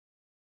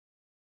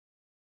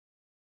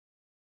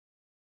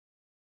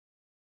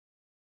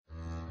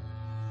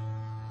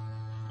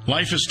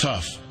Life is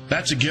tough.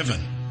 That's a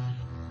given.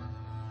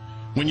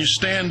 When you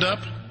stand up,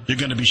 you're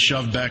going to be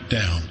shoved back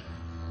down.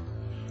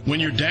 When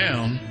you're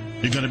down,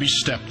 you're going to be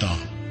stepped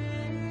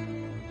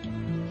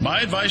on.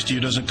 My advice to you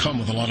doesn't come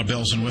with a lot of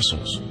bells and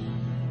whistles.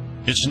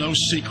 It's no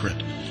secret.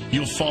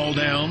 You'll fall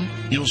down,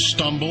 you'll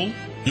stumble,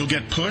 you'll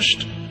get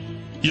pushed,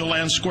 you'll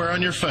land square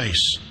on your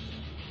face.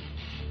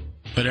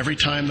 But every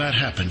time that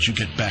happens, you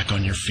get back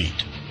on your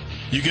feet.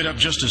 You get up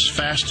just as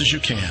fast as you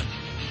can,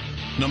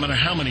 no matter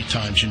how many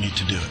times you need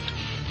to do it.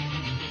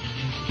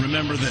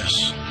 Remember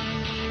this: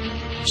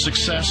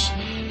 success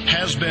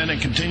has been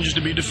and continues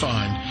to be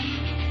defined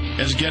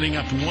as getting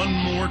up one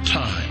more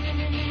time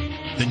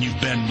than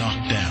you've been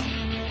knocked down.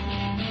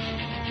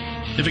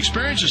 If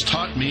experience has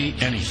taught me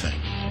anything,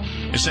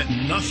 it's that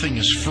nothing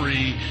is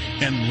free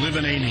and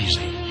living ain't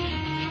easy.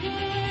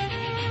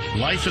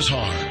 Life is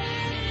hard,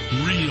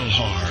 real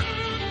hard,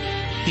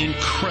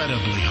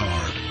 incredibly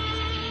hard.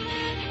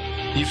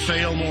 You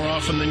fail more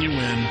often than you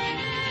win.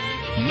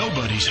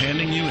 Nobody's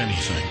handing you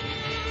anything.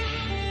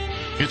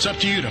 It's up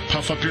to you to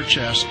puff up your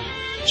chest,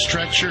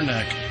 stretch your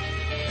neck,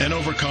 and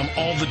overcome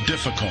all the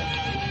difficult,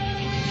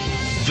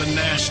 the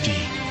nasty,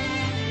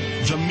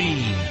 the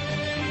mean,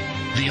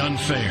 the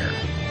unfair.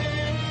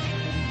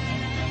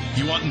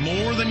 You want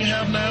more than you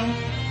have now?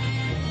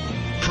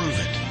 Prove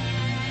it.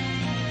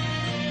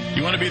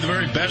 You want to be the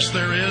very best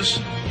there is?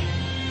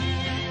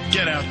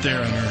 Get out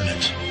there and earn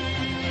it.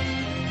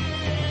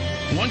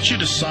 Once you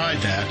decide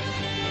that,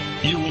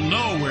 you will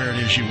know where it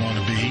is you want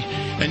to be,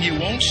 and you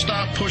won't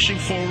stop pushing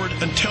forward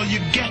until you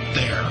get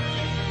there.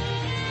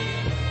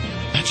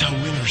 That's how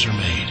winners are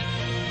made.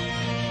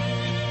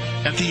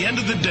 At the end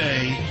of the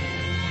day,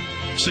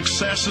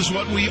 success is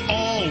what we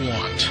all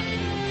want.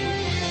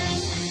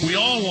 We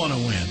all want to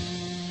win.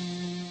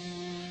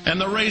 And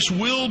the race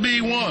will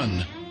be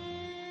won.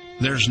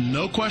 There's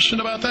no question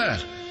about that.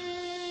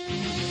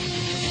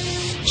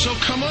 So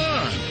come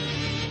on.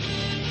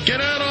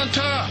 Get out on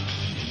top.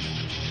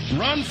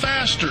 Run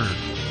faster.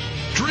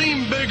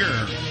 Dream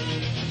bigger.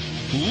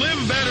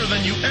 Live better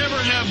than you ever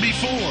have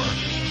before.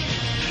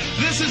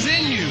 This is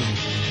in you.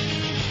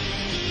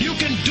 You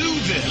can do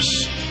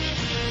this.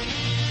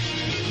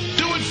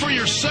 Do it for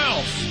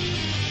yourself.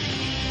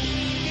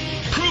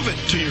 Prove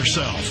it to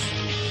yourself.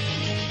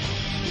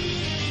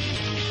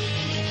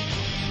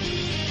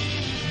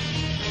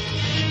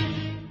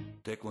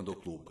 Taekwondo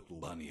klub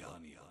Banija.